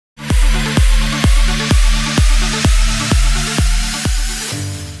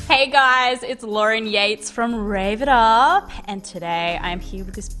Hey guys, it's Lauren Yates from Rave It Up, and today I'm here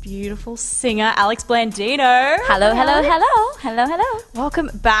with this beautiful singer, Alex Blandino. Hello, hello, hello. Hello, hello.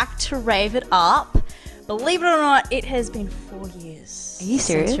 Welcome back to Rave It Up. Believe it or not, it has been 4 years. Are you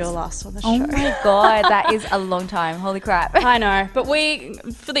serious? Since you were last on the show. Oh my God, that is a long time. Holy crap. I know, but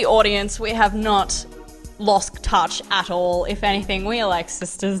for the audience, we have not lost touch at all. If anything, we are like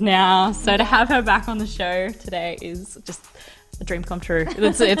sisters now. So to have her back on the show today is just a dream come true.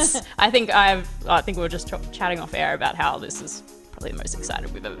 I think we were just chatting off air about how this is probably the most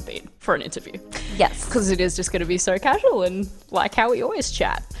excited we've ever been for an interview. Yes. Because it is just going to be so casual and like how we always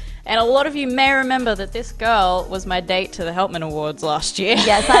chat. And a lot of you may remember that this girl was my date to the Helpmann Awards last year.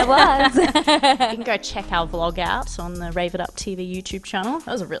 Yes, I was. You can go check our vlog out on the Rave It Up TV YouTube channel.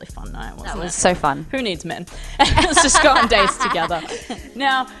 That was a really fun night, wasn't it? That was so fun. Who needs men? Let's just go on dates together.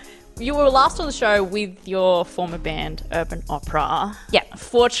 Now, you were last on the show with your former band, Urban Opera. Yeah.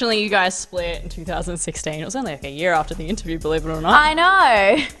 Fortunately, you guys split in 2016. It was only like a year after the interview, believe it or not. I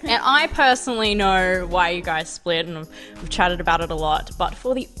know. And I personally know why you guys split, and we've chatted about it a lot. But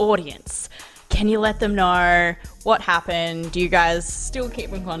for the audience, can you let them know what happened? Do you guys still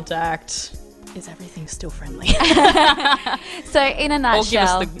keep in contact? Is everything still friendly? So in a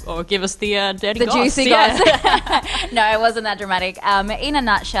nutshell, or give us the dirty the goss. juicy Yeah. goss. No, it wasn't that dramatic. In a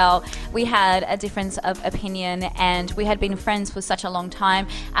nutshell, we had a difference of opinion, and we had been friends for such a long time.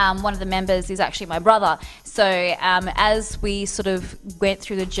 One of the members is actually my brother. So as we sort of went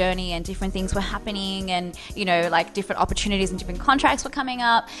through the journey and different things were happening, and like different opportunities and different contracts were coming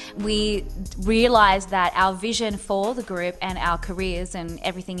up, we realized that our vision for the group and our careers and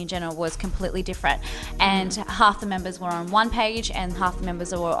everything in general was completely different. And half the members were on one page and half the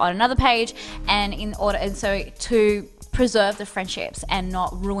members were on another page, and so to preserve the friendships and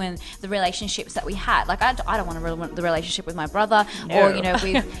not ruin the relationships that we had. Like I don't want to ruin the relationship with my brother, no.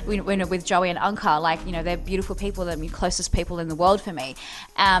 or with Joey and Anka. Like they're beautiful people. They're the closest people in the world for me.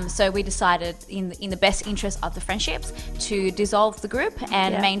 So we decided in the best interest of the friendships to dissolve the group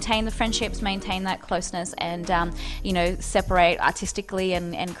and maintain the friendships, maintain that closeness, and separate artistically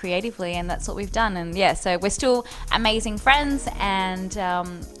and creatively. And that's what we've done. And so we're still amazing friends. And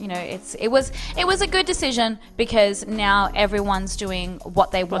it was a good decision, because now everyone's doing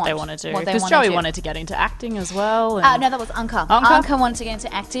what they want. What they want to do. Because Joey wanted to get into acting as well. No, that was Anka. Anka wanted to get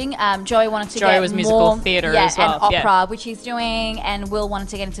into acting. Joey wanted to get was musical theatre as well. And opera, which he's doing. And Will wanted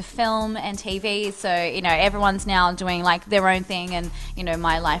to get into film and TV. So, everyone's now doing like their own thing. And,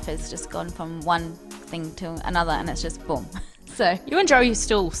 my life has just gone from one thing to another, and it's just boom. So you and Joey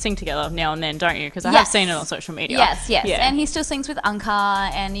still sing together now and then, don't you? Because I have seen it on social media. Yes. Yeah. And he still sings with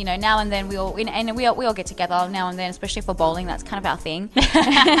Anka, and now and then we all get together now and then, especially for bowling. That's kind of our thing.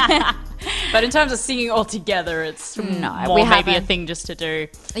 But in terms of singing all together, it's maybe a thing just to do.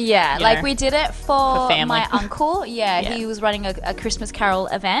 Yeah, like we did it for family. my uncle. Yeah, he was running a Christmas Carol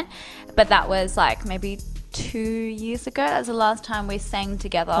event, but that was like maybe 2 years ago. That was the last time we sang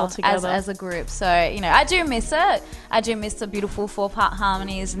together as a group. So I do miss it. I do miss the beautiful 4-part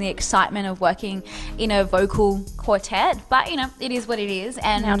harmonies and the excitement of working in a vocal quartet. But it is what it is.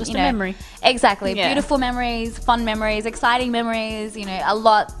 And now just a memory. Exactly. Yeah. Beautiful memories, fun memories, exciting memories.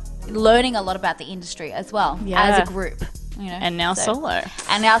 Learning a lot about the industry as well as a group. And now solo.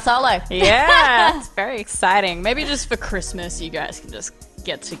 Yeah, it's very exciting. Maybe just for Christmas, you guys can just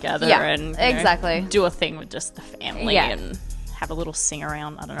get together and exactly do a thing with just the family and have a little sing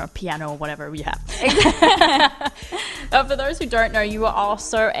around, I don't know, piano or whatever you have. For those who don't know, you are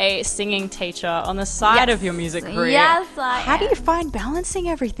also a singing teacher on the side of your music career. Yes, How do you find balancing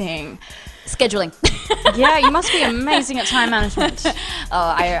everything? Scheduling. Yeah, you must be amazing at time management.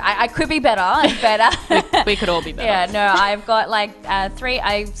 I could be better. We could all be better. Yeah, no, I've got like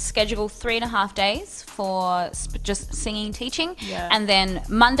I schedule 3.5 days for just singing, teaching. Yeah. And then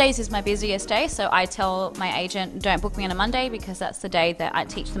Mondays is my busiest day. So I tell my agent, don't book me on a Monday, because that's the day that I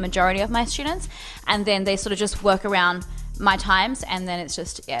teach the majority of my students. And then they sort of just work around my times, and then it's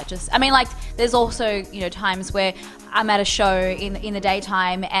just there's also times where I'm at a show in the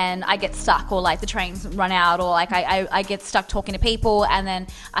daytime and I get stuck, or like the trains run out, or like I get stuck talking to people, and then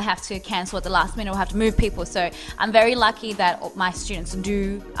I have to cancel at the last minute or have to move people. So I'm very lucky that my students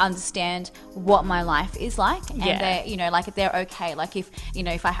do understand what my life is like, and they're okay. Like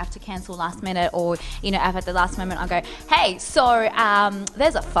if I have to cancel last minute, or if at the last moment I go, hey, so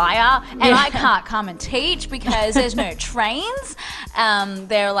there's a fire and I can't come and teach because there's no train reins,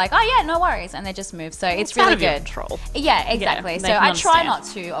 they're like, oh yeah, no worries, and they just move. So it's out really of your good. control. Yeah, exactly. Yeah, so they can I try understand. not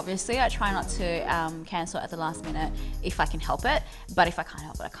to, obviously, I try not to cancel at the last minute if I can help it. But if I can't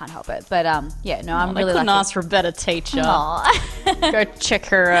help it, I can't help it. But yeah, no, I'm They really couldn't lucky. ask for a better teacher. Aw. Go check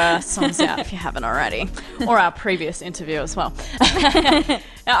her songs out if you haven't already, or our previous interview as well.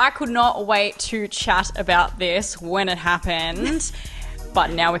 Now, I could not wait to chat about this when it happened, but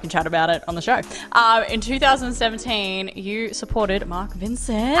now we can chat about it on the show. In 2017, you supported Mark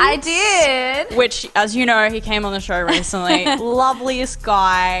Vincent. I did. Which, as you know, he came on the show recently. Loveliest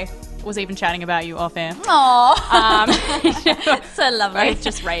guy. Was even chatting about you off air. Aww. So lovely. Both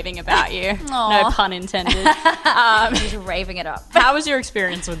just raving about you. Aw. No pun intended. Just raving it up. How was your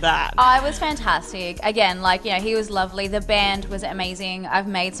experience with that? Oh, it was fantastic. Again, like, you know, he was lovely. The band was amazing. I've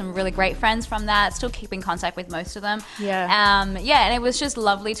made some really great friends from that. Still keep in contact with most of them. Yeah. Yeah, and it was just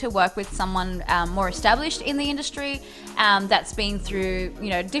lovely to work with someone more established in the industry that's been through,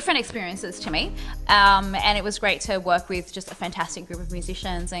 you know, different experiences to me. And it was great to work with just a fantastic group of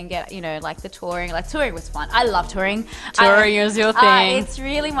musicians and get, you know, like the touring. Like, touring was fun. I love touring. Touring is your thing. It's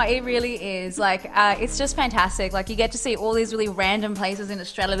really it really is. Like, it's just fantastic. Like, you get to see all these really random places in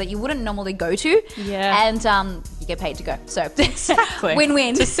Australia that you wouldn't normally go to. Yeah. And you get paid to go. So Exactly.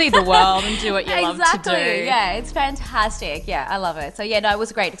 win-win. To see the world and do what you love to do. Yeah, it's fantastic. Yeah, I love it. So yeah, no, it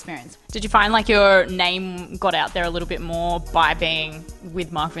was a great experience. Did you find like your name got out there a little bit more by being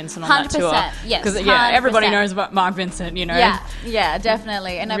with Mark Vincent on that tour? 100%, yes, Because yeah, everybody 100%. knows about Mark Vincent, you know. Yeah,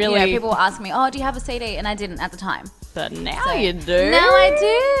 definitely. And you know, Really- people ask me, "Oh, do you have a CD?" And I didn't at the time. But now So- you do. Now I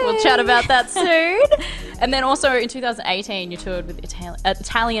do. We'll chat about that soon. And then also in 2018, you toured with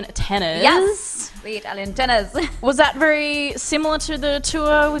Italian tenors. Yes, the Italian tenors. Was that very similar to the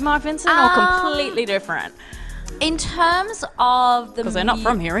tour with Mark Vincent, or completely different? In terms of the, Because they're not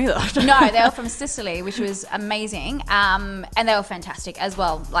from here either. No, they were from Sicily, which was amazing, and they were fantastic as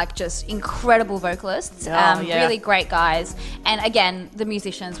well. Like, just incredible vocalists, Yeah. really great guys. And again, the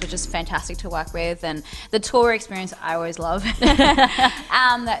musicians were just fantastic to work with, and the tour experience I always love.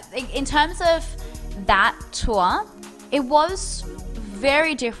 In terms of that tour, it was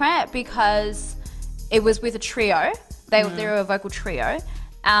very different because it was with a trio. They were a vocal trio.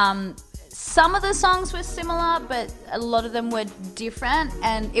 Some of the songs were similar, but a lot of them were different,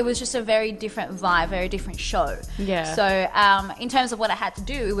 and it was just a very different vibe, very different show. Yeah. So in terms of what I had to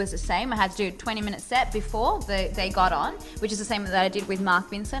do, it was the same. I had to do a 20-minute set before they got on, which is the same that I did with Mark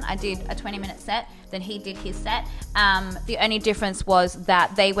Vincent. I did a 20-minute set, then he did his set. The only difference was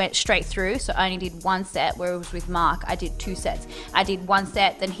that they went straight through, so I only did one set, where it was with Mark, I did two sets. I did one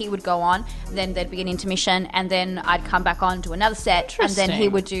set, then he would go on, then there'd be an intermission, and then I'd come back on, do another set, and then he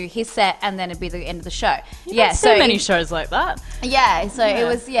Interesting. would do his set, and then it'd be the end of the show. Yeah, so many shows like that. Yeah, so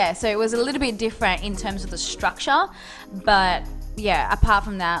it was a little bit different in terms of the structure, but yeah, apart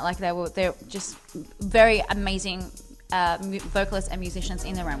from that, like they're just very amazing vocalists and musicians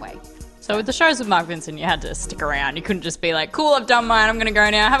in their own way. So with the shows with Mark Vincent, you had to stick around. You couldn't just be like, cool, I've done mine, I'm going to go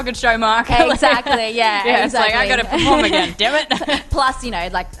now. Have a good show, Mark. Exactly, yeah. Yeah, exactly. it's like, I got to perform again, damn it. Plus, you know,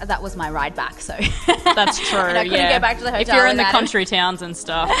 like, that was my ride back, so. That's true, And I couldn't yeah. go back to the hotel If you're in the without it. country towns and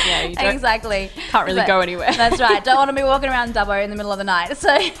stuff, yeah, you don't, Exactly. can't really But- go anywhere. That's right. Don't want to be walking around Dubbo in the middle of the night, so.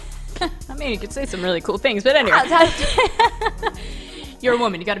 I mean, you could see some really cool things, but anyway. You're a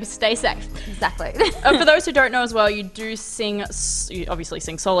woman, you got to stay safe. Exactly. For those who don't know as well, you do sing, you obviously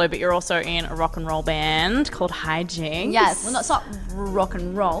sing solo, but you're also in a rock and roll band called Hijinks. Yes, well, it's not rock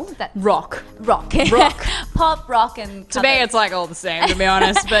and roll. That's Rock. rock. Pop, rock, and To me, it's like all the same, to be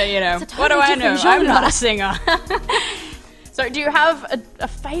honest, but you know, It's a what do totally I know? different I'm not a genre. singer. So do you have a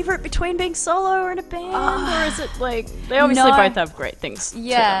favourite between being solo or in a band? Or is it like, they obviously No. both have great things to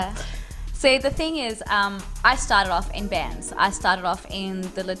Yeah. them. See, the thing is, I started off in bands. I started off in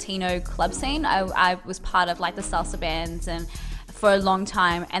the Latino club scene. I was part of like the salsa bands and for a long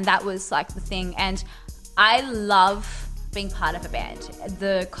time, and that was like the thing. And I love being part of a band.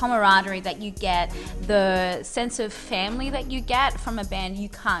 The camaraderie that you get, the sense of family that you get from a band, you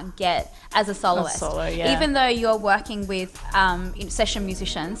can't get as a soloist. solo, yeah. Even though you're working with session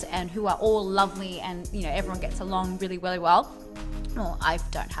musicians and who are all lovely, and you know everyone gets along really, really well. Well, I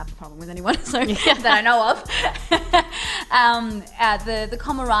don't have a problem with anyone, so that I know of. The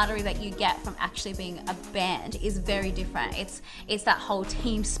camaraderie that you get from actually being a band is very different. It's that whole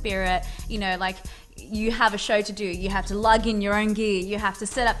team spirit, you know, like you have a show to do, you have to lug in your own gear, you have to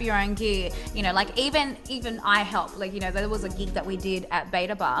set up your own gear, you know, like even I help, like, you know, there was a gig that we did at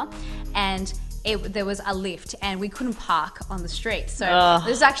Beta Bar, and there was a lift and we couldn't park on the street. So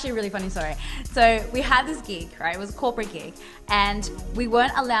this is actually a really funny story. So we had this gig, right? It was a corporate gig and we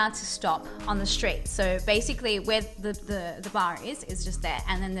weren't allowed to stop on the street. So basically where the bar is just there,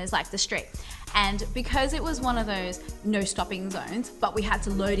 and then there's like the street. And because it was one of those no stopping zones, but we had to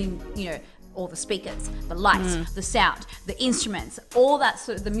load in, you know, all the speakers, the lights, the sound, the instruments, all that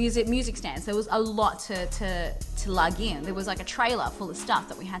sort of the music stands. There was a lot to lug in. There was like a trailer full of stuff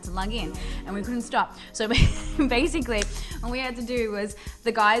that we had to lug in, and we couldn't stop. So basically, what we had to do was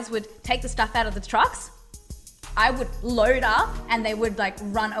the guys would take the stuff out of the trucks. I would load up, and they would like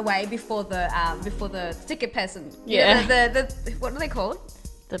run away before the ticket person. Yeah. You know, the what are they called?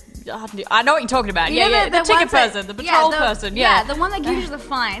 I know what you're talking about. Yeah, the ticket person, the patrol person. Yeah, the one that gives you the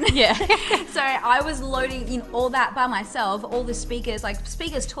fine. Yeah. So I was loading in all that by myself, all the speakers, like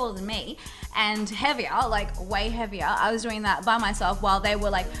speakers taller than me and heavier, like way heavier. I was doing that by myself while they were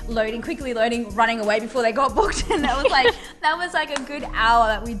like quickly loading, running away before they got booked. And that was like a good hour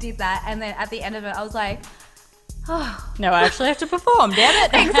that we did that. And then at the end of it, I was like, oh. No, I actually have to perform, damn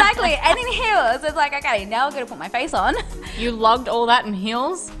it. Exactly. And in heels, it's like, okay, now I'm going to put my face on. You logged all that in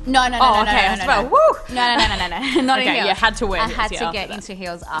heels? No. Woo! No, not in heels. You had to wear heels. I had to get into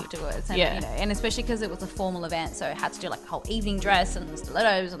heels afterwards. And, Yeah. You know, and especially because it was a formal event, so I had to do like a whole evening dress and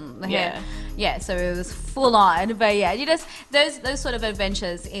stilettos and the hair. Yeah, so it was full on. But yeah, you just, those sort of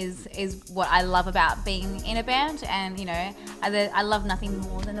adventures is what I love about being in a band. And, you know, I love nothing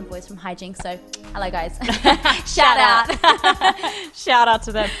more than the boys from Hijinks. So, hello guys. Shout out. Shout out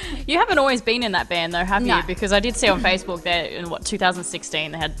to them. You haven't always been in that band though, have No. you? Because I did see on Facebook that in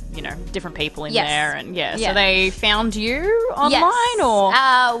 2016 they had, you know, different people in there, and so they found you online or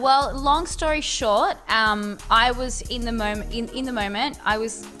well, long story short, I was in the moment I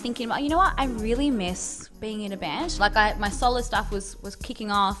was thinking about, you know what, I really miss being in a band. Like my solo stuff was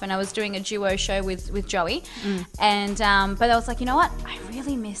kicking off, and I was doing a duo show with Joey, and but I was like, you know what, I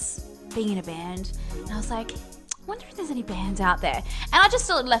really miss being in a band. And I was like, I wonder if there's any bands out there. And I just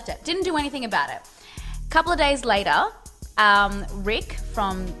sort of left it, didn't do anything about it. A couple of days later, Rick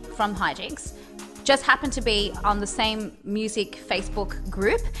from Hijinks just happened to be on the same music Facebook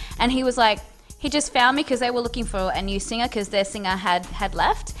group, and he was like, he just found me because they were looking for a new singer because their singer had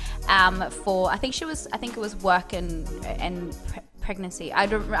left for I think it was work and pregnancy. I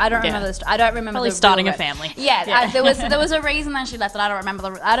don't remember the I don't remember probably the starting real a family. There was a reason that she left, and I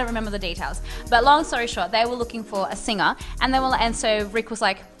don't remember the details. But long story short, they were looking for a singer, and so Rick was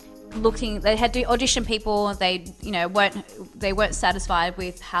like looking. They had to audition people. They weren't satisfied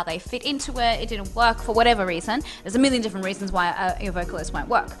with how they fit into it. It didn't work for whatever reason. There's a million different reasons why a vocalist won't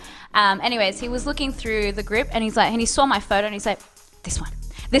work. Anyways, he was looking through the group, and he saw my photo, and he's like,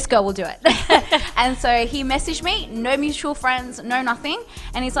 this girl will do it. And so he messaged me, no mutual friends, no nothing.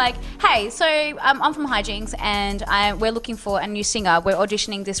 And he's like, hey, so I'm from Hijinks, and we're looking for a new singer. We're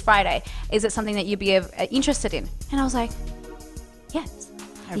auditioning this Friday. Is it something that you'd be interested in? And I was like, yes.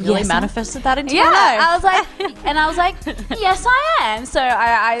 I really manifested that into your life. I was like, yes, I am. So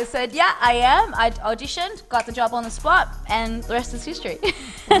I said, yeah, I am. I auditioned, got the job on the spot, and the rest is history.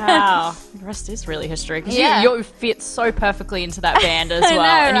 Wow, the rest is really history because you fit so perfectly into that band as well,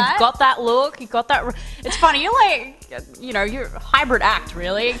 and right? You've got that look. You've got that. It's funny. You're like, you're a hybrid act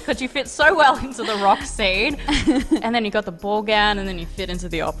really because you fit so well into the rock scene, and then you got the ball gown, and then you fit into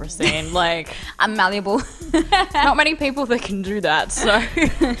the opera scene. Like I'm malleable. Not many people that can do that. So.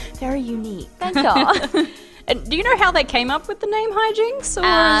 Very unique. Thank you. And do you know how they came up with the name Hijinks?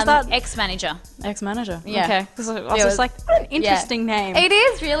 Or is that ex-manager? Ex-manager. Yeah. Okay. Because I was just like, what an interesting name. It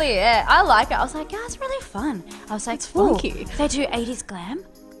is really. Yeah. I like it. I was like, yeah, it's really fun. I was like, it's funky. They do 80s glam.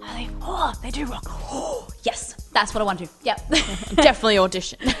 They do rock. Oh, yes, that's what I want to do. Yep. Definitely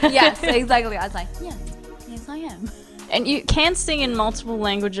audition. Yes, exactly. I was like, yes, I am. And you can sing in multiple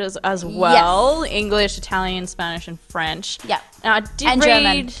languages as well. Yes. English, Italian, Spanish, and French. Yeah. I did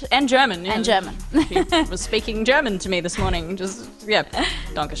read... German. And German. He was speaking German to me this morning.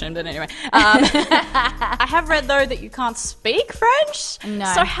 Dankeschön, but anyway. I have read, though, that you can't speak French. No.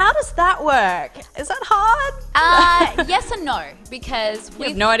 So how does that work? Is that hard? Yes and no, because... You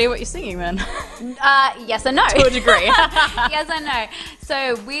have no idea what you're singing, then. Yes and no. To a degree. Yes and no.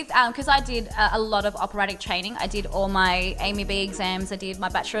 So with... Because I did a lot of operatic training. I did all my Amy B exams. I did my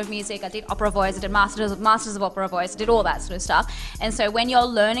Bachelor of Music. I did opera voice. I did Masters of Opera voice. I did all that sort of stuff. And so when you're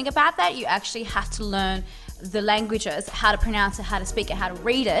learning about that, you actually have to learn the languages, how to pronounce it, how to speak it, how to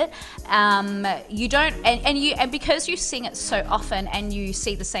read it. You don't, and because you sing it so often and you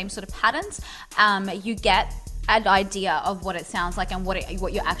see the same sort of patterns, you get an idea of what it sounds like and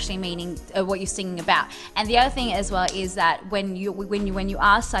what you're actually meaning, what you're singing about. And the other thing as well is that when you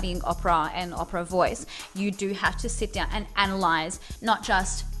are studying opera and opera voice, you do have to sit down and analyze not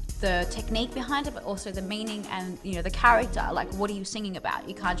just the technique behind it, but also the meaning and, you know, the character. Like, what are you singing about?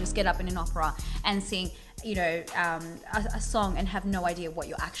 You can't just get up in an opera and sing, you know, a song and have no idea what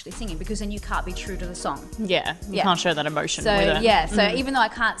you're actually singing, because then you can't be true to the song. Yeah, you can't show that emotion so, with it. Yeah, so even though I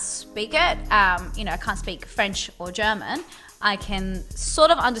can't speak it, you know, I can't speak French or German, I can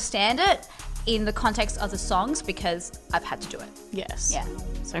sort of understand it in the context of the songs because I've had to do it. Yes. Yeah.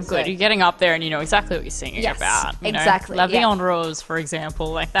 So good. You're getting up there and you know exactly what you're singing about. You exactly. know? La Vie en Rose, for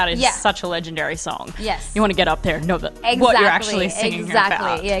example, like that is such a legendary song. Yes. You want to get up there and know that what you're actually singing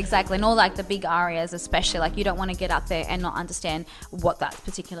about. Yeah, exactly. And all like the big arias, especially, like you don't want to get up there and not understand what that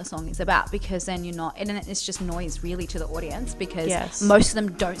particular song is about, because then you're not, and then it's just noise really to the audience, because most of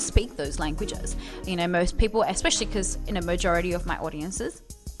them don't speak those languages. You know, most people, especially because in a majority of my audiences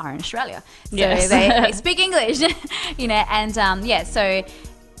are in Australia, so they speak English, you know, and so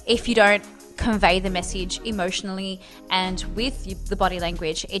if you don't convey the message emotionally and with the body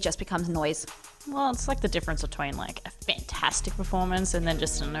language, it just becomes noise. Well, it's like the difference between like a fantastic performance and then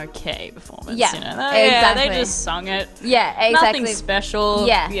just an okay performance. Yeah, you know? exactly. They just sung it. Yeah, exactly. Nothing special.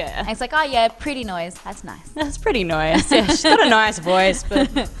 Yeah. And it's like, oh yeah, pretty noise. That's nice. That's pretty nice. Yeah, she's got a nice voice,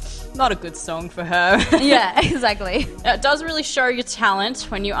 but not a good song for her. Yeah, exactly. It does really show your talent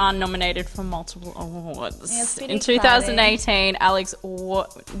when you are nominated for multiple awards. Yeah, in 2018, Alex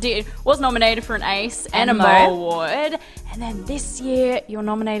was nominated for an ACE and a Mo Award. And then this year, you're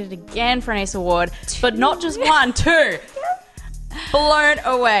nominated again for an ACE Award, but not just one, two. Blown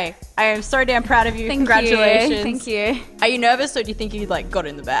away. I am so damn proud of you. Congratulations. Thank you. Are you nervous, or do you think you like got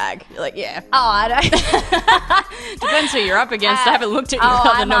in the bag? You're like, yeah. Oh, I don't. Depends who you're up against. I haven't looked at your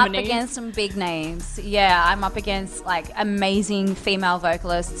other nominees. I'm up against some big names. Yeah, I'm up against like amazing female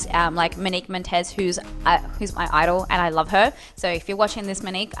vocalists, like Monique Montez, who's my idol, and I love her. So if you're watching this,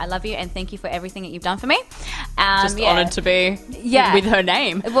 Monique, I love you and thank you for everything that you've done for me. Just honored to be with her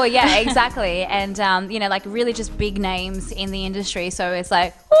name. Well, yeah, exactly. And you know, like really just big names in the industry. So it's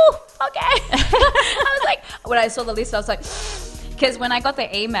like, oh, okay. I was like, when I saw the list, I was like, because when I got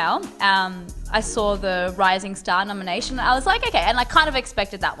the email, I saw the Rising Star nomination. I was like, okay, and I kind of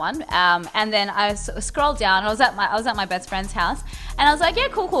expected that one. And then I scrolled down. I was at my best friend's house, and I was like, yeah,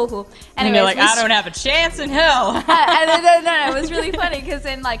 cool. And you're like, I don't have a chance in hell. And then, no, it was really funny because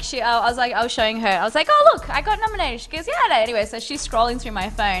then like I was showing her. I was like, oh look, I got nominated. She goes, yeah, no. Anyway, so she's scrolling through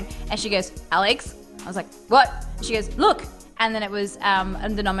my phone, and she goes, Alex. I was like, what? She goes, look. And then it was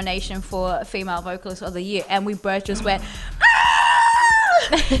the nomination for Female Vocalist of the Year, and we both just went, ah!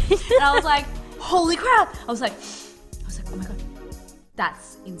 And I was like, holy crap! I was like, oh my god,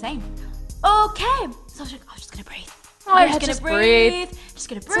 that's insane. Okay, so I was like, I'm just gonna breathe. I'm just gonna breathe. Just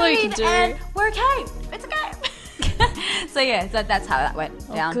gonna breathe. That's all you can do. And we're okay. It's okay. So yeah, that's how that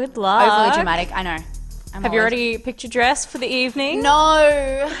went down. Good luck. Overly dramatic. I know. Have you already picked your dress for the evening?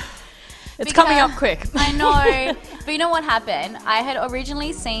 No. It's coming up quick. I know. But you know what happened? I had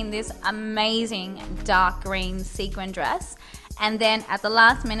originally seen this amazing dark green sequin dress. And then at the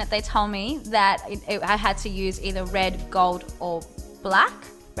last minute, they told me that I had to use either red, gold, or black.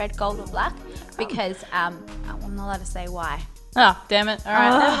 Red, gold, or black. Because I'm not allowed to say why. Oh, damn it. All right,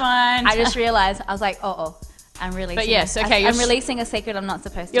 never mind. I just realized. I was like, I'm releasing. But yes, okay. I'm releasing a secret I'm not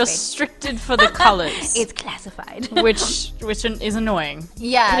supposed to be. You're restricted for the colours. It's classified. which is annoing.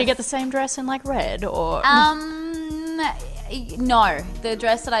 Yeah. Did you get the same dress in like red or? No. The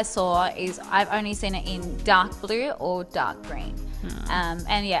dress that I saw I've only seen it in dark blue or dark green.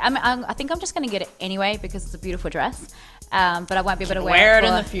 And yeah, I think I'm just going to get it anyway because it's a beautiful dress. But I won't be able to wear it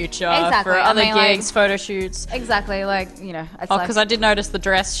in the future exactly. for other gigs, photo shoots. Exactly, like, you know. Because I did notice the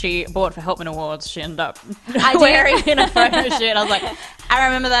dress she bought for Helpmann Awards, she ended up wearing in a photo shoot. I was like, I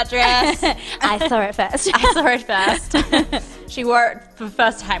remember that dress. I saw it first. She wore it for the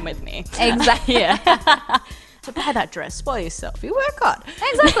first time with me. Exactly. Yeah. So buy that dress, spoil yourself. You work hard.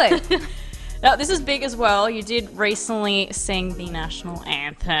 Exactly. Now, this is big as well. You did recently sing the national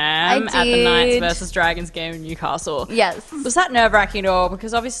anthem at the Knights versus Dragons game in Newcastle. Yes. Was that nerve-wracking at all?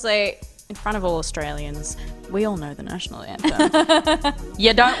 Because obviously, in front of all Australians, we all know the national anthem.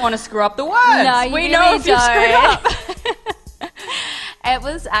 You don't want to screw up the words. No, we know if you screwed up. It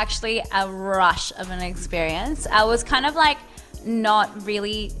was actually a rush of an experience. I was kind of like not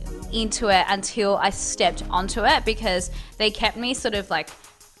really into it until I stepped onto it because they kept me sort of like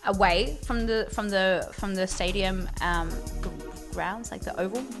away from the stadium grounds, like the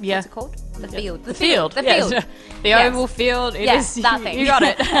oval. Yeah. What's it called? The field. The field. The Yes. field. The oval field. It is. That thing. You got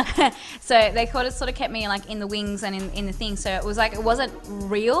it. So they sort of kept me like in the wings and in the thing. So it was like, it wasn't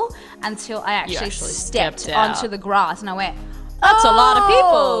real until I actually stepped onto the grass, and I went, That's a lot of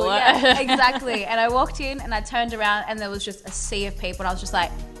people. Yeah, exactly. And I walked in and I turned around and there was just a sea of people, and I was just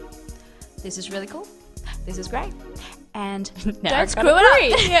like, this is really cool. This is great. And don't screw it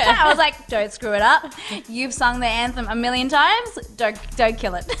up. Yeah. I was like, don't screw it up. You've sung the anthem a million times. Don't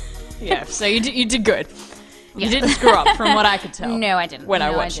kill it. Yeah, so you did good. You didn't screw up from what I could tell. No, I didn't. When I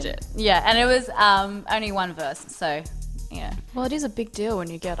watched it. Yeah, and it was only one verse, so yeah. Well, it is a big deal when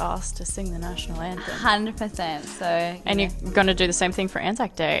you get asked to sing the national anthem. 100%. So And you're going to do the same thing for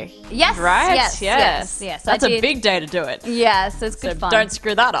Anzac Day. yes, Right? yes. That's a big day to do it. Yeah, so it's So good fun. don't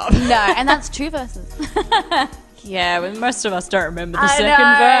screw that up. No, and that's 2 verses. Yeah, well, most of us don't remember the I second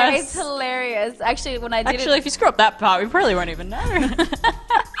know, verse. it's hilarious. Actually, when I did Actually, if you screw up that part, we probably won't even know.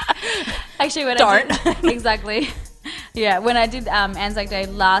 Actually, when Don't. I did, exactly. Yeah, when I did Anzac Day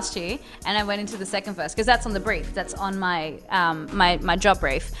last year, and I went into the second verse because that's on the brief, that's on my my job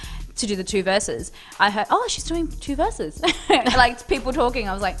brief to do the 2 verses. I heard, oh, she's doing 2 verses, like people talking.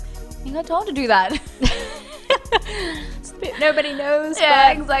 I was like, you got told to do that. Nobody knows.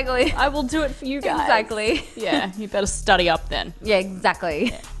 Yeah, but exactly. I will do it for you guys. Exactly. Yeah, you better study up then. Yeah,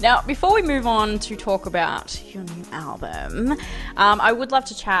 exactly. Now, before we move on to talk about your new album, I would love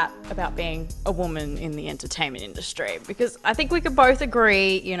to chat about being a woman in the entertainment industry, because I think we could both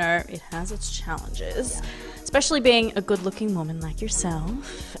agree, you know, it has its challenges, especially being a good-looking woman like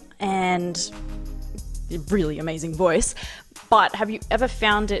yourself and a really amazing voice. But have you ever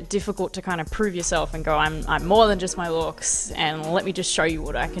found it difficult to kind of prove yourself and go, I'm more than just my looks, and let me just show you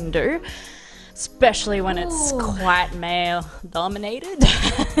what I can do? Especially when it's quite male dominated.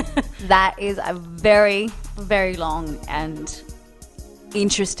 That is a very, very long and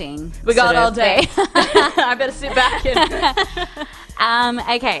interesting. We got sort all of day. thing. I better sit back and...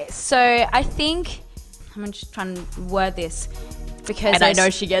 Okay, so I think I'm just trying to word this because And I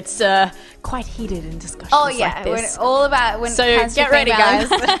know she gets quite heated in discussions like this. So it comes to get ready, guys.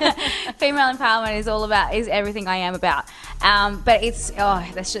 Female empowerment is everything I am about. But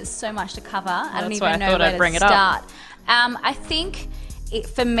there's just so much to cover. I don't That's why even I know thought where I'd to bring it up. start. I think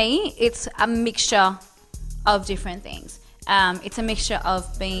for me, it's a mixture of different things. It's a mixture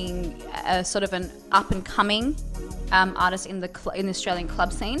of being a sort of an up and coming artist in the Australian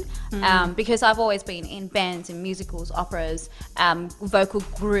club scene, because I've always been in bands, in musicals, operas, vocal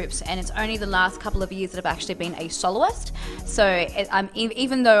groups, and it's only the last couple of years that I've actually been a soloist. So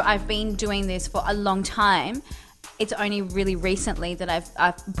even though I've been doing this for a long time, it's only really recently that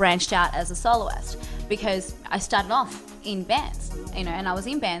I've branched out as a soloist, because I started off in bands, you know, and I was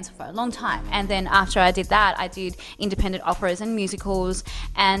in bands for a long time. And then after I did that, I did independent operas and musicals,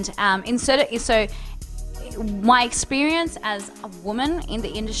 and so my experience as a woman in the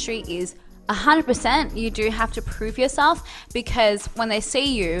industry is 100%. You do have to prove yourself, because when they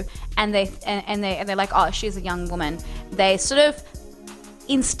see you and they're like, oh, she's a young woman, they sort of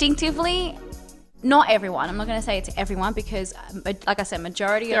instinctively, not everyone, I'm not going to say it's everyone, because like I said,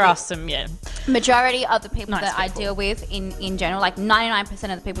 majority of the people that I deal with in general, like 99%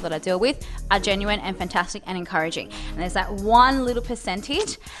 of the people that I deal with are genuine and fantastic and encouraging. And there's that one little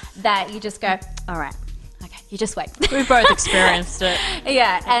percentage that you just go, all right, okay, you just wait. We've both experienced it.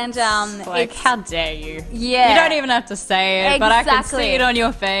 Yeah, and like, how dare you? Yeah, you don't even have to say it, but I can Exactly. see it on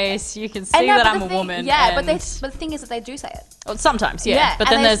your face. You can see that I'm a woman. Yeah, and... but the thing is that they do say it. Well, sometimes, Yeah, but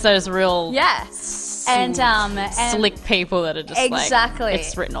and then there's those real and slick people that are just Exactly. like,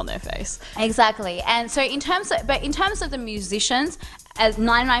 it's written on their face. Exactly. And so in terms of the musicians,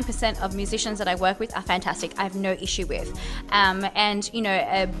 99% of musicians that I work with are fantastic. I have no issue with. And you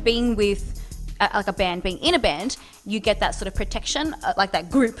know, being with like a band, being in a band, you get that sort of protection, like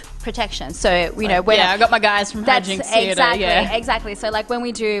that group protection. So you know, when I got my guys from Hijinks Theatre. Exactly. So like when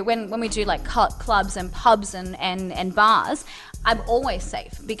we do like clubs and pubs and bars, I'm always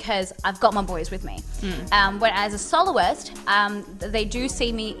safe because I've got my boys with me. When as a soloist, they do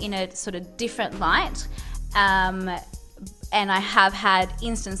see me in a sort of different light. And I have had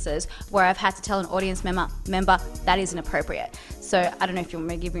instances where I've had to tell an audience member that is inappropriate. So I don't know if you want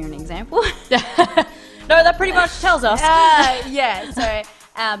me to give you an example. No, that pretty much tells us. Yeah.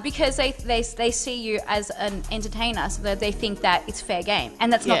 So because they see you as an entertainer, so that they think that it's fair game,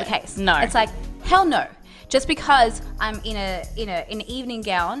 and that's not the case. No, it's like hell no. Just because I'm in an evening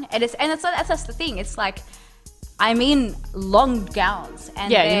gown, and that's the thing. It's like I'm in long gowns.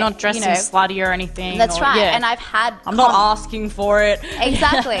 And yeah, you're not dressing slutty or anything. That's right. Yeah. And I've had... I'm not asking for it.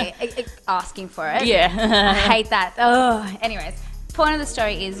 Exactly. Asking for it. Yeah. I hate that. Oh, anyways. Point of the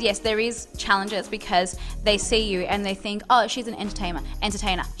story is, yes, there is challenges because they see you and they think, oh, she's an entertainer.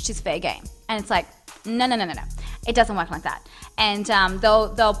 She's fair game. And it's like, no. It doesn't work like that. And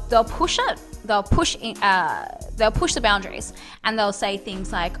they'll push it. They'll push the boundaries, and they'll say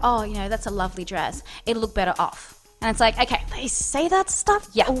things like, oh, that's a lovely dress. It'll look better off. And it's like, okay. They say that stuff?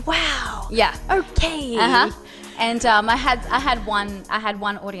 Yeah. Oh, wow. Yeah. Okay. And I had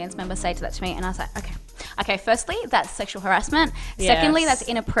one audience member say that to me, and I was like, okay, firstly, that's sexual harassment. Yes. Secondly, that's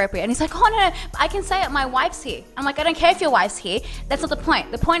inappropriate. And he's like, oh, no, I can say it, my wife's here. I'm like, I don't care if your wife's here. That's not the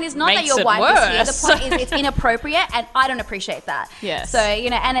point. The point is not that your wife is here. The point is it's inappropriate, and I don't appreciate that. Yes. So,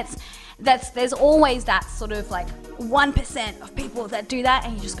 and there's always that sort of like 1% of people that do that,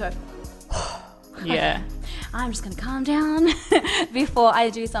 and you just go, yeah. I'm just going to calm down before I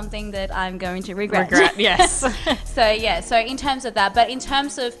do something that I'm going to regret. Yes. So in terms of that, but in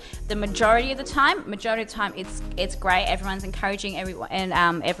terms of the majority of the time, it's great. Everyone's encouraging everyone,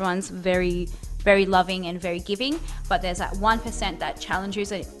 and everyone's very, very loving and very giving. But there's that 1% that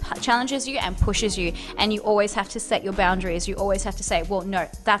challenges you and pushes you, and you always have to set your boundaries. You always have to say, well, no,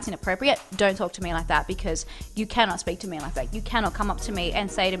 that's inappropriate. Don't talk to me like that, because you cannot speak to me like that. You cannot come up to me and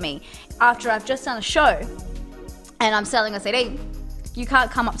say to me, after I've just done a show and I'm selling a CD, you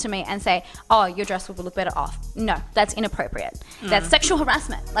can't come up to me and say, oh, your dress will look better off. No, that's inappropriate. That's sexual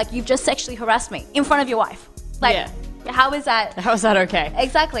harassment. Like, you've just sexually harassed me in front of your wife. Like, yeah. How is that? How is that okay?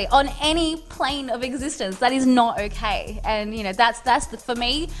 Exactly. On any plane of existence, that is not okay. And that's for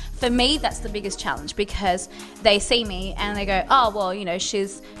me, that's the biggest challenge, because they see me and they go, oh, well,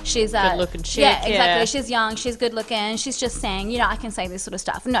 she's good looking chick. Yeah, exactly. Yeah. She's young. She's good looking. She's just saying, I can say this sort of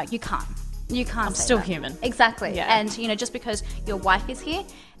stuff. No, you can't. You can't. I'm say still that. human. Exactly. Yeah. And just because your wife is here,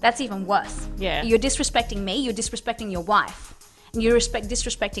 that's even worse. Yeah. You're disrespecting me. You're disrespecting your wife. And you're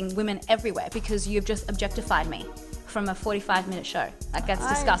disrespecting women everywhere, because you've just objectified me from a 45-minute show. Like, that's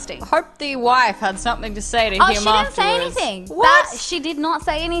disgusting. I hope the wife had something to say to him afterwards. Oh, she didn't say anything. What? She did not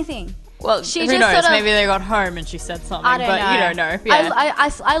say anything. Well, who knows? Maybe they got home and she said something, I don't know. You don't know. Yeah.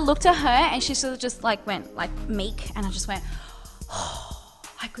 I looked at her and she sort of just went meek, and I just went, oh,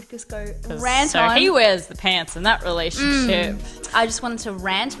 I could just go rant on. So he wears the pants in that relationship. I just wanted to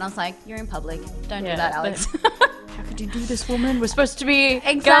rant, and I was like, you're in public. Don't do that, Alex. How could you do this, woman? We're supposed to be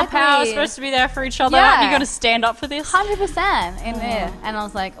girl power. We're supposed to be there for each other. Yeah. You got to stand up for this. 100%. And I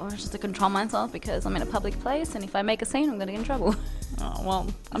was like, just to control myself, because I'm in a public place, and if I make a scene, I'm going to get in trouble. Oh, well,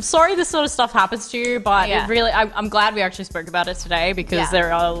 I'm sorry this sort of stuff happens to you, but it really, I'm glad we actually spoke about it today, because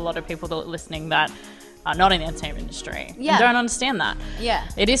there are a lot of people that are listening that are not in the entertainment industry and don't understand that. Yeah.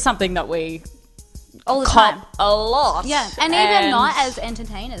 It is something that we all the time a lot. Yeah. And even not as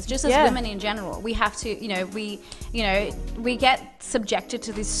entertainers, just as women in general, we have to, we get subjected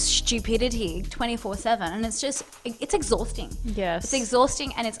to this stupidity 24/7, and it's exhausting. Yes. It's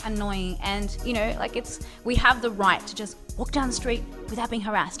exhausting, and it's annoying, and we have the right to just walk down the street without being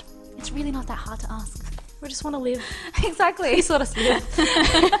harassed. It's really not that hard to ask. We just want to live. Exactly. We sort of live.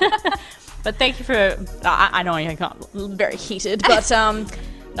 But thank you for, I know I got very heated, but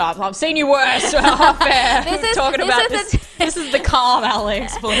no, I've seen you worse. This is the calm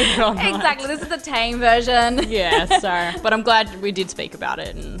Alex, believe it or not. Exactly, this is the tame version. Yeah, but I'm glad we did speak about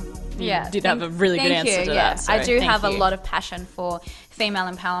it, and you did have a really good answer to that. So I do have a lot of passion for female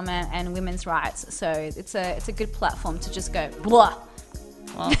empowerment and women's rights, so it's a good platform to just go blah.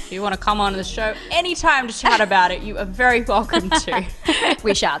 Well, if you want to come on the show anytime to chat about it, you are very welcome to.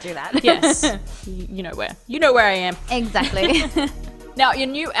 We shall do that. Yes. You know where. You know where I am. Exactly. Now, your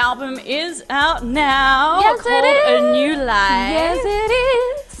new album is out now. Yes, called it is. A New Life. Yes,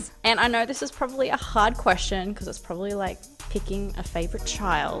 it is. And I know this is probably a hard question, because it's probably like picking a favorite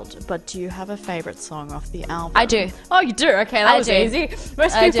child, but do you have a favorite song off the album? I do. Oh, you do? Okay, that was easy.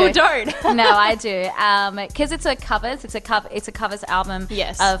 Most people don't. No, I do. Because it's a covers album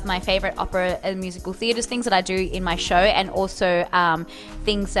of my favorite opera and musical theatres, things that I do in my show, and also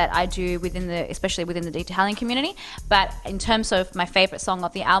things that I do especially within the Italian community. But in terms of my favorite song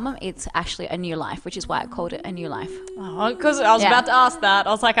of the album, it's actually A New Life, which is why I called it A New Life. Oh, because I was about to ask that.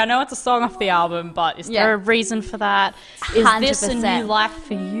 I was like, I know it's a song off the album, but is there a reason for that? Is 100%. This a new life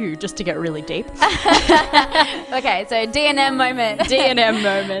for you? Just to get really deep. Okay, so D&M moment. D&M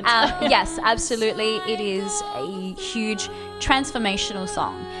moment. Yes, absolutely. It is a huge transformational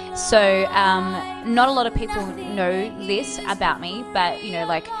song. So not a lot of people know this about me, but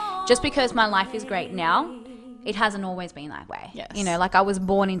just because my life is great now it hasn't always been that way. Yes. You know, like I was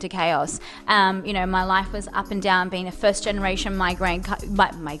born into chaos. You know, my life was up and down, being a first generation migraine.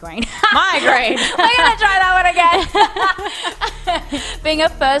 Migraine. Migraine. We're going to try that one again. Being a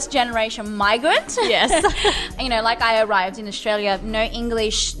first generation migrant. Yes. You know, like I arrived in Australia, no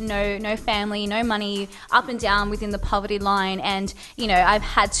English, no family, no money, up and down within the poverty line. And, you know, I've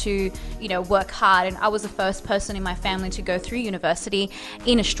had to, you know, work hard. And I was the first person in my family to go through university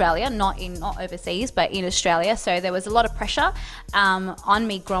in Australia, not overseas, but in Australia. So there was a lot of pressure on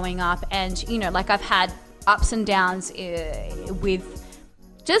me growing up. And, you know, like I've had ups and downs with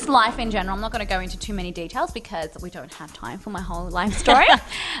just life in general. I'm not going to go into too many details because we don't have time for my whole life story.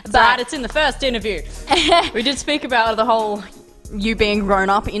 But it's in the first interview. We did speak about the whole you being grown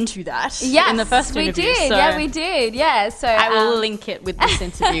up into that in the first interview. We did. So yeah, we did. Yeah. So I will link it with this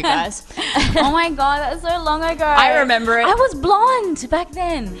interview, guys. Oh my God, that's so long ago. I remember it. I was blonde back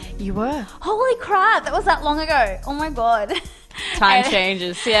then. You were. Holy crap, that was that long ago. Oh my God. Time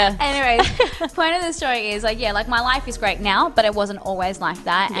changes, yeah. Anyways, point of the story is like, yeah, like my life is great now, but it wasn't always like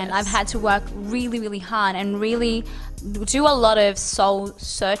that. And I've had to work really, really hard and really do a lot of soul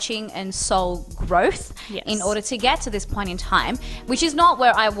searching and soul growth in order to get to this point in time, which is not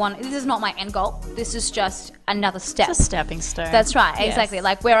where I want. This is not my end goal. This is just another step. It's a stepping stone. That's right, exactly.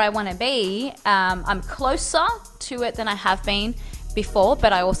 Like where I want to be, I'm closer to it than I have been before,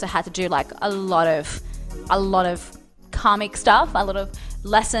 but I also had to do like a lot of karmic stuff, a lot of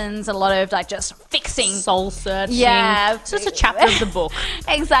lessons, a lot of like just fixing, soul searching. Yeah, it's just a chapter of the book.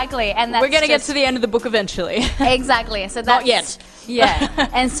 Exactly, and that's we're gonna get to the end of the book eventually. Exactly. So that's not yet. Yeah,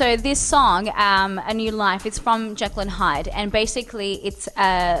 and so this song, "A New Life," it's from Jekyll and Hyde, and basically it's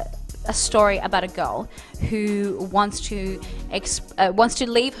a story about a girl who wants to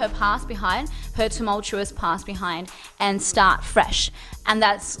leave her past behind, her tumultuous past behind, and start fresh. And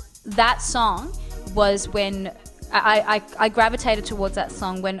that song was when I gravitated towards that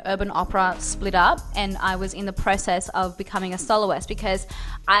song when Urban Opera split up, and I was in the process of becoming a soloist because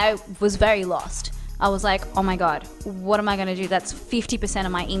I was very lost. I was like, oh my God, what am I going to do? That's 50%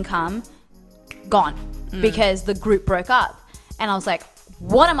 of my income gone because the group broke up. And I was like,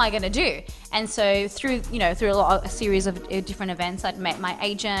 what am I going to do? And so through a series of different events, I'd met my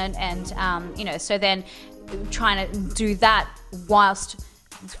agent, and so then trying to do that whilst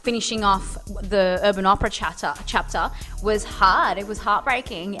finishing off the Urban Opera chapter was hard. It was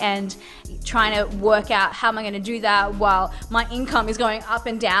heartbreaking, and trying to work out how am I going to do that while my income is going up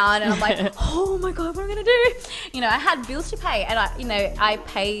and down, and I'm like, oh my God, what am I going to do? You know, I had bills to pay, and I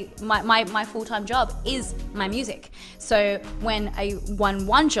pay my full-time job is my music. So when I won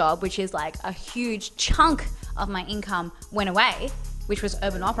one job, which is like a huge chunk of my income went away, which was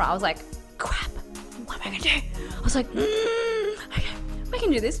Urban Opera, I was like, crap, what am I going to do? I was like, okay, we can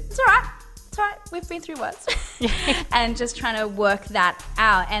do this. It's all right. It's all right. We've been through worse. And just trying to work that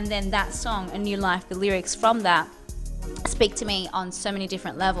out. And then that song, "A New Life," the lyrics from that speak to me on so many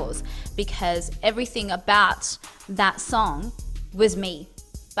different levels, because everything about that song was me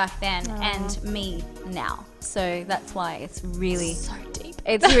back then and me now. So that's why it's really so deep.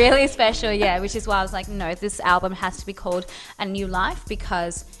 It's really special, yeah, which is why I was like, no, this album has to be called "A New Life,"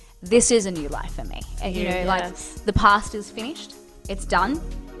 because this is a new life for me. And, like the past is finished. It's done.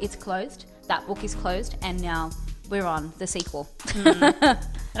 It's closed. That book is closed, and now we're on the sequel. And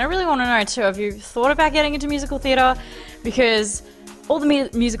I really want to know too, have you thought about getting into musical theatre? Because all the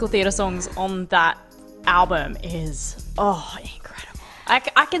musical theatre songs on that album is incredible.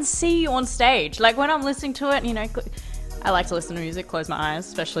 I can see you on stage. Like when I'm listening to it, I like to listen to music, close my eyes,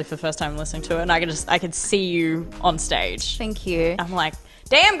 especially for the first time listening to it, and I can see you on stage. Thank you. I'm like,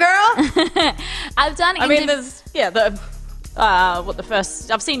 damn girl. I've done.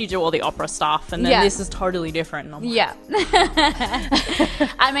 I've seen you do all the opera stuff, and then this is totally different. And I'm like,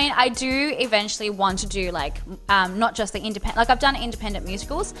 I mean, I do eventually want to do not just the independent. Like I've done independent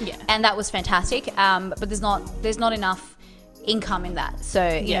musicals, and that was fantastic. But there's not enough income in that. So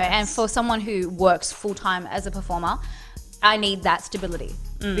and for someone who works full time as a performer, I need that stability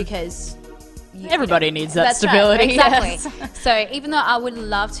because. Everybody needs that stability. Right, exactly. So even though I would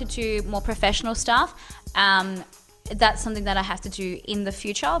love to do more professional stuff, that's something that I have to do in the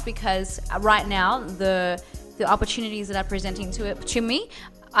future, because right now the opportunities that are presenting to me,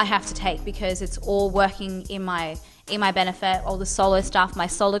 I have to take, because it's all working in my benefit. All the solo stuff, my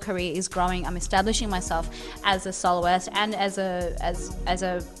solo career is growing. I'm establishing myself as a soloist and as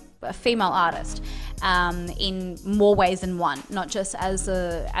a female artist in more ways than one, not just as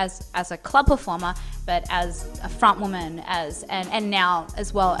a club performer, but as a front woman, and now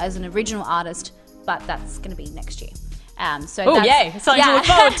as well as an original artist, but that's going to be next year. So Oh, yay. Something to look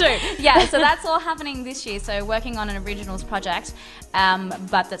forward to. Yeah, so that's all happening this year. So working on an originals project,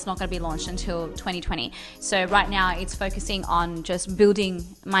 but that's not going to be launched until 2020. So right now it's focusing on just building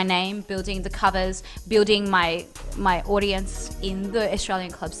my name, building the covers, building my audience in the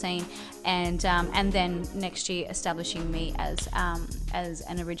Australian club scene, and then next year establishing me as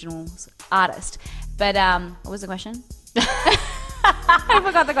an originals artist. But what was the question? I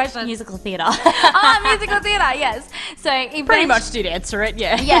forgot the question. Musical theatre. Musical theatre, yes. So Pretty much did answer it,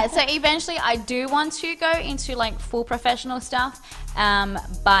 yeah. Yeah, so eventually I do want to go into like full professional stuff,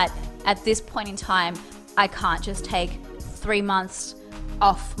 but at this point in time, I can't just take 3 months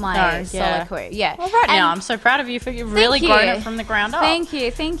off my solo career. Yeah. Well, now I'm so proud of you for you've really grown it from the ground up. Thank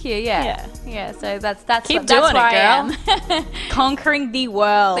you. Yeah. So that's Keep that's doing where it, girl. I am. Conquering the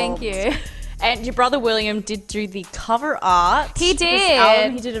world. Thank you. And your brother William did do the cover art. He for this did.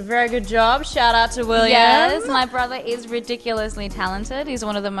 album. He did a very good job. Shout out to William. Yes, my brother is ridiculously talented. He's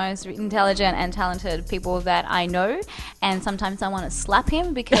one of the most intelligent and talented people that I know. And sometimes I want to slap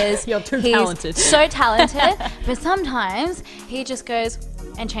him because You're too he's talented. so talented. But sometimes he just goes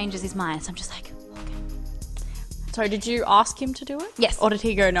and changes his mind. So I'm just like, So did you ask him to do it? Yes. Or did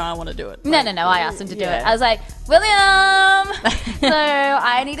he go, no, I want to do it? no, I asked him to do it. I was like, William, so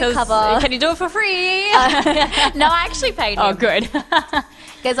I need a cover. Can you do it for free? No, I actually paid him. Oh, good.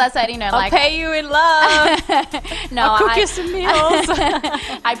 Because I said, I'll pay you in love. No, I'll cook you some meals.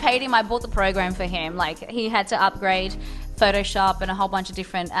 I paid him. I bought the program for him. Like, he had to upgrade Photoshop and a whole bunch of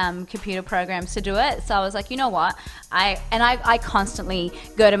different computer programs to do it. So I was like, you know what? I constantly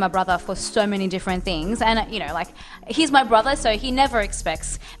go to my brother for so many different things. And, like, he's my brother, so he never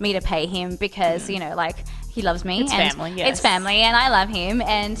expects me to pay him because, like, he loves me. It's family, yes. It's family, and I love him.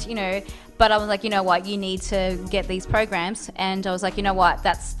 And, but I was like, you know what, you need to get these programs. And I was like, you know what,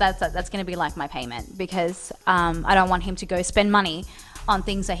 that's going to be like my payment because I don't want him to go spend money on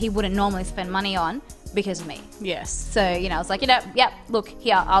things that he wouldn't normally spend money on because of me. Yes. So, I was like, yep, look,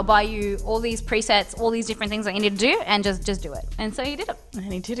 here, I'll buy you all these presets, all these different things that you need to do, and just do it. And so he did it.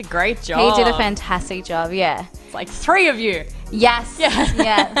 And he did a great job. He did a fantastic job, yeah. It's like 3 of you. Yes. Yeah.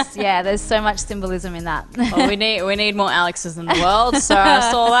 Yes. Yeah, there's so much symbolism in that. Well, we need more Alexes in the world. So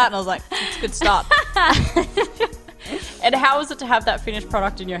I saw that and I was like, it's a good start. And how was it to have that finished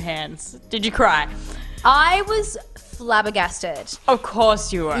product in your hands? Did you cry? I was flabbergasted. Of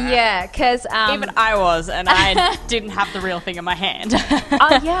course you were. Yeah, because even I was, and I didn't have the real thing in my hand.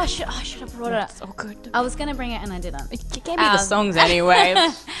 I should have brought it. It's all good. I was gonna bring it and I didn't. You gave me the songs anyway.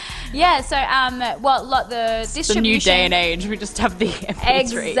 Yeah. So the distribution. The new day and age, we just have the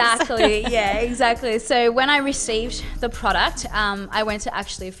MP3s. Exactly. Yeah. Exactly. So when I received the product, I went to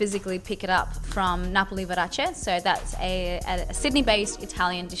actually physically pick it up from Napoli Verace. So that's a Sydney-based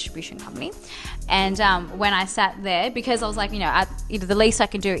Italian distribution company. And when I sat there, because I was like, the least I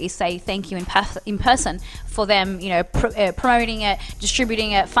can do is say thank you in person for them, promoting it,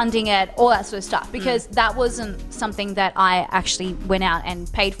 distributing it, funding it, all that sort of stuff. Because that wasn't something that I actually went out and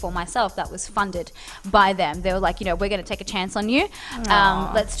paid for myself. That was funded by them. They were like, we're going to take a chance on you.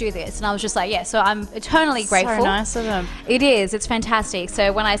 Let's do this. And I was just like, yeah. So I'm eternally grateful. So nice of them. It is. It's fantastic.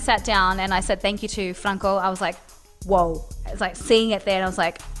 So when I sat down and I said thank you to Franco, I was like, whoa. It's like seeing it there, and I was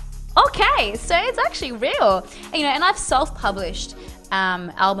like, okay, so it's actually real. And I've self-published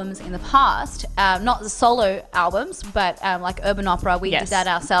albums in the past, not the solo albums, but like Urban Opera, we did that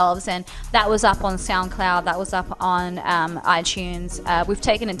ourselves, and that was up on SoundCloud, that was up on iTunes. We've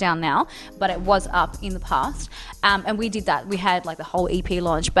taken it down now, but it was up in the past, and we did that. We had like the whole EP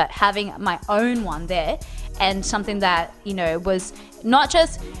launch, but having my own one there, and something that was not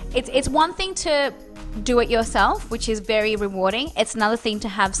just, it's one thing to do it yourself, which is very rewarding. It's another thing to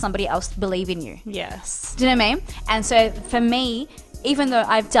have somebody else believe in you. Yes. Do you know what I mean? And so for me, even though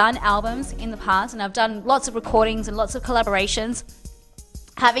I've done albums in the past and I've done lots of recordings and lots of collaborations,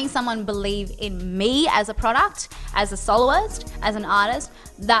 having someone believe in me as a product, as a soloist, as an artist,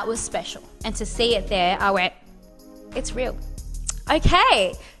 that was special. And to see it there, I went, it's real.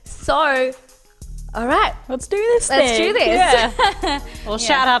 Okay, so all right, let's do this. Let's do this. Yeah. Well,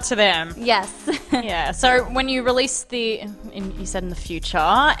 shout out to them. Yes. Yeah. So when you release you said in the future,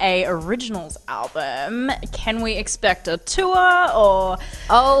 a originals album, can we expect a tour or?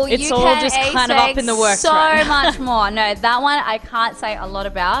 Oh, it's you all can just kind of up in the works. So right? much more. No, that one I can't say a lot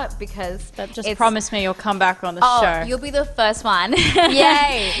about because. But just promise me you'll come back on the show. You'll be the first one.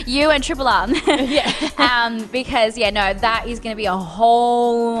 Yay! You and Triple R. Yeah. Because that is going to be a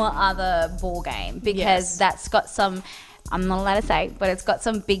whole other ball game. Because that's got some, I'm not allowed to say, but it's got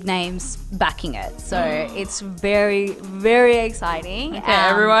some big names backing it. So it's very, very exciting. Okay,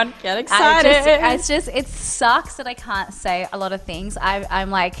 everyone, get excited. It sucks that I can't say a lot of things. I'm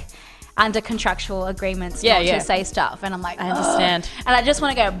like under contractual agreements not to say stuff, and I'm like, I understand. And I just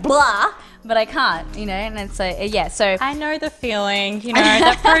want to go blah, but I can't, you know. And it's so I know the feeling. You know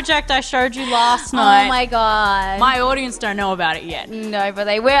that project I showed you last night. Oh my god, my audience don't know about it yet. No, but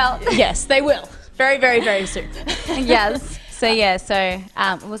they will. Yes, they will. Very, very, very soon. Yes. So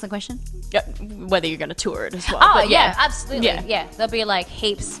what was the question? Whether you're going to tour it as well. Oh, yeah, absolutely. Yeah. Yeah, there'll be like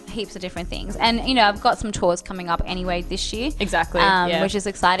heaps of different things. And, you know, I've got some tours coming up anyway this year. Exactly. Which is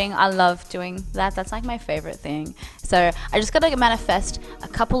exciting. I love doing that. That's like my favorite thing. So I just got to manifest a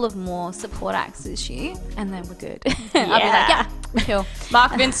couple of more support acts this year, and then we're good. I'll be like, cool.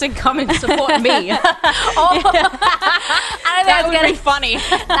 Mark Vincent, come and support me. That would be funny.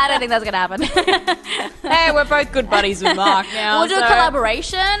 I don't think that's going to happen. Hey, we're both good buddies with Mark now. We'll do a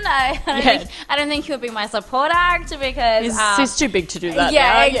collaboration. I don't think he'll be my support act because he's too big to do that.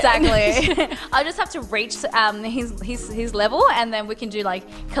 Yeah, now. Exactly. I'll just have to reach his level, and then we can do like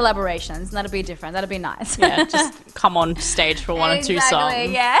collaborations, and that'll be different. That'll be nice. Yeah, just come on stage for one or two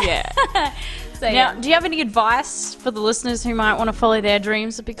songs. Yeah. So, now, do you have any advice for the listeners who might want to follow their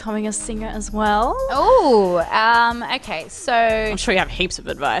dreams of becoming a singer as well? Okay. So I'm sure you have heaps of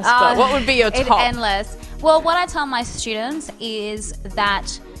advice, but what would be your top? Endless. Well, what I tell my students is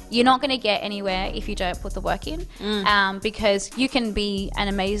that you're not going to get anywhere if you don't put the work in, because you can be an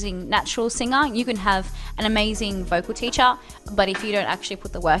amazing natural singer, you can have an amazing vocal teacher, but if you don't actually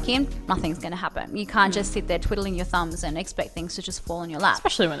put the work in, nothing's going to happen. You can't just sit there twiddling your thumbs and expect things to just fall in your lap.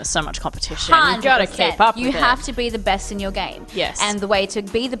 Especially when there's so much competition. 100%. You've got to keep up with it. You have to be the best in your game. Yes. And the way to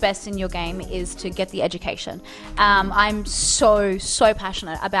be the best in your game is to get the education. I'm so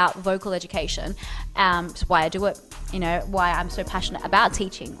passionate about vocal education. It's why I do it. You know, why I'm so passionate about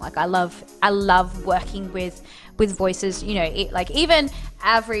teaching. Like I love working with voices. You know, like even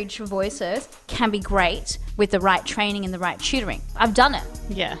average voices can be great with the right training and the right tutoring. I've done it.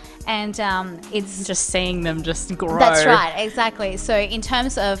 Yeah. And it's just seeing them just grow. That's right, exactly. So in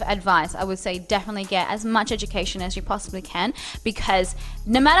terms of advice, I would say definitely get as much education as you possibly can, because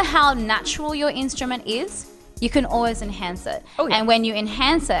no matter how natural your instrument is, you can always enhance it. Oh, yeah. And when you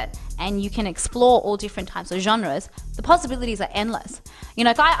enhance it and you can explore all different types of genres, the possibilities are endless. You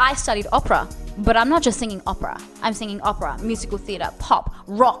know, like I studied opera, but I'm not just singing opera. I'm singing opera, musical theatre, pop,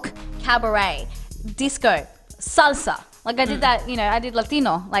 rock, cabaret, disco, salsa. Like I did that, you know, I did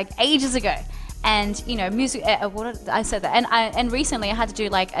Latino like ages ago. And, you know, music, what did I said that? And recently I had to do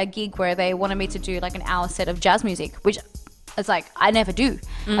like a gig where they wanted me to do like an hour set of jazz music, which it's like I never do.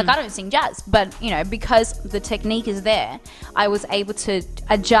 Like I don't sing jazz, but you know, because the technique is there, I was able to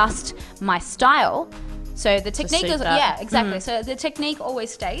adjust my style. So the technique is exactly. So the technique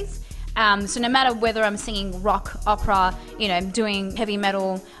always stays. So no matter whether I'm singing rock, opera, you know, doing heavy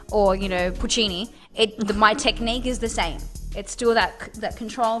metal, or you know, Puccini, my technique is the same. It's still that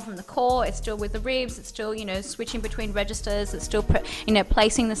control from the core. It's still with the ribs. It's still, you know, switching between registers. It's still, you know,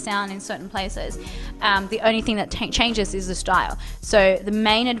 placing the sound in certain places. The only thing that changes is the style. So the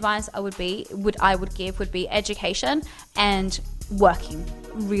main advice I would give would be education and working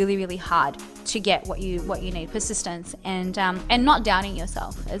really, really hard to get what you need. Persistence and not doubting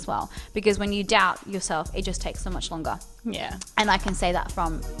yourself as well, because when you doubt yourself, it just takes so much longer. Yeah. And I can say that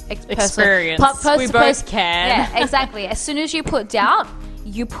from experience. We both can. Yeah, exactly. As soon as you put doubt,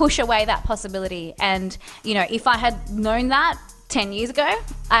 you push away that possibility. And, you know, if I had known that 10 years ago,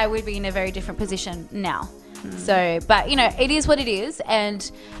 I would be in a very different position now. So, but you know, it is what it is. And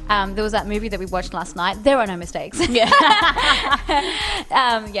there was that movie that we watched last night. There are no mistakes. Yeah.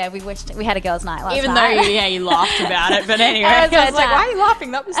 We had a girls' night last night. Even though you laughed about it, but anyway, I was like, why are you laughing?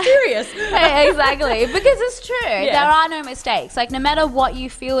 That was serious. Exactly, because it's true. Yeah. There are no mistakes. Like no matter what you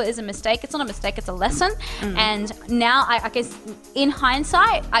feel is a mistake, it's not a mistake. It's a lesson. And now, I guess, in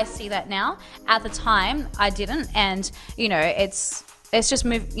hindsight, I see that now. At the time, I didn't, and you know, it's just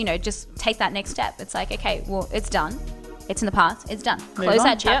move, you know, just take that next step. It's like, okay, well, it's done. It's in the past. It's done. Close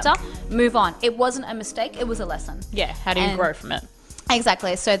that chapter. Move on. It wasn't a mistake. It was a lesson. Yeah. How do you grow from it?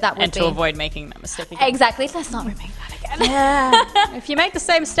 Exactly. So that would be... And to avoid making that mistake again. Exactly. Let's not repeat that again. Yeah. If you make the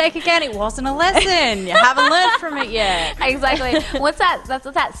same mistake again, it wasn't a lesson. You haven't learned from it yet. Exactly. What's that? That's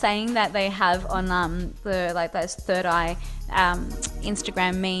that saying that they have on those third eye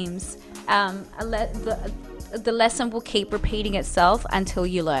Instagram memes. The lesson will keep repeating itself until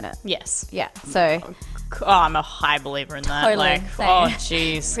you learn it. Yes. Yeah. So... Oh, I'm a high believer in that. Totally. Like, oh,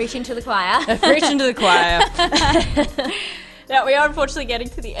 jeez. Preaching to the choir. Preaching to the choir. Now, we are unfortunately getting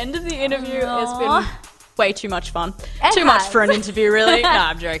to the end of the interview. Aww. It's been way too much fun. It Too much has. for an interview, really. No,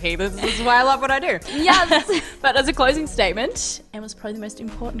 I'm joking. This is why I love what I do. Yes. But as a closing statement, Emma's probably the most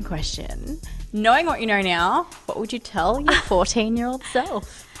important question. Knowing what you know now, what would you tell your 14-year-old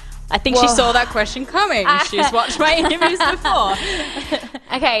self? I think she saw that question coming. She's watched my interviews before.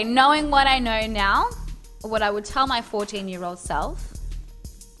 Okay, knowing what I know now, what I would tell my 14-year-old self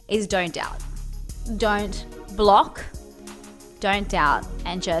is don't doubt. Don't block. Don't doubt,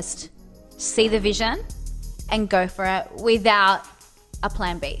 and just see the vision and go for it without a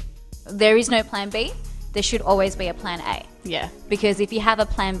plan B. There is no plan B. There should always be a plan A. Yeah. Because if you have a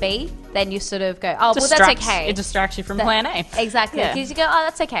plan B, then you sort of go, oh, well, that's okay. It distracts you from plan A. Exactly. Yeah. Because you go, oh,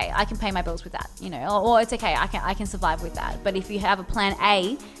 that's okay. I can pay my bills with that, you know, or it's okay. I can survive with that. But if you have a plan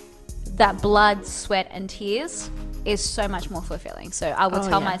A, that blood, sweat, and tears is so much more fulfilling. So I would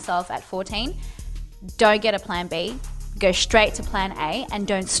tell myself at 14, don't get a plan B. Go straight to plan A and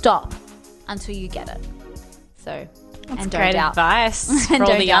don't stop until you get it. So, That's and don't great doubt. advice for all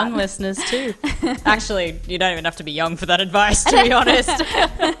Don't the young doubt. listeners too. Actually, you don't even have to be young for that advice, to be honest.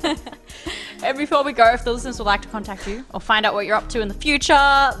 And before we go, if the listeners would like to contact you or find out what you're up to in the future,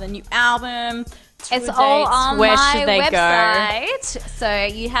 the new album, It's tour all dates, on where my should they website. So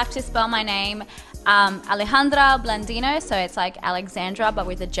you have to spell my name, Alejandra Blandino. So it's like Alexandra, but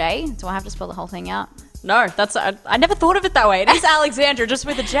with a J. Do I have to spell the whole thing out? No, that's I never thought of it that way. It is Alexandra, just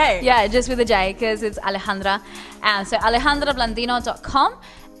with a J. Yeah, just with a J because it's Alejandra. So alejandrablandino.com,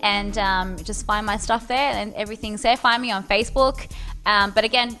 and just find my stuff there and everything's there. Find me on Facebook. But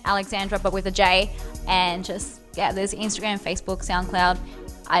again, Alexandra, but with a J. And just, there's Instagram, Facebook, SoundCloud.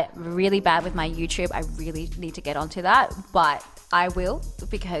 I'm really bad with my YouTube. I really need to get onto that, but I will,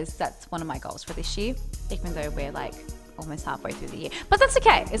 because that's one of my goals for this year, even though we're like almost halfway through the year. But that's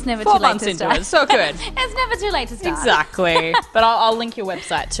okay. It's never 4 too late months to into start. it. So good. It's never too late to start. Exactly. But I'll link your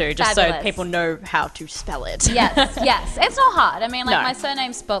website too, just so Fabulous. people know how to spell it. Yes. It's not hard. I mean, like No. my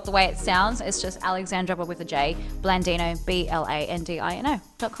surname's spelled the way it sounds. It's just Alexandra, but with a J. Blandino,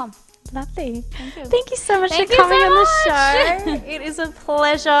 BLANDINO.com. Lovely. Thank you so much Thank for you coming so on the much. show. It is a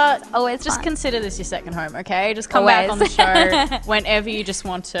pleasure. Always Just fun. consider this your second home, okay? Just come back on the Always. show whenever you just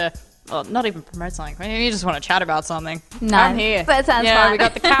want to, well, not even promote something. Whenever you just want to chat about something. No, I'm here. that sounds We fun.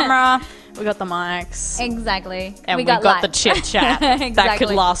 got the camera, we got the mics, Exactly. and we we got the light. chit chat that could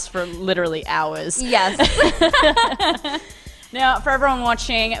Exactly. last for literally hours. Yes. Now, for everyone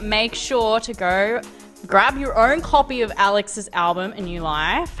watching, make sure to go grab your own copy of Alex's album, A New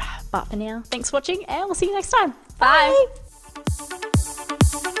Life. But for now, thanks for watching, and we'll see you next time. Bye. Bye.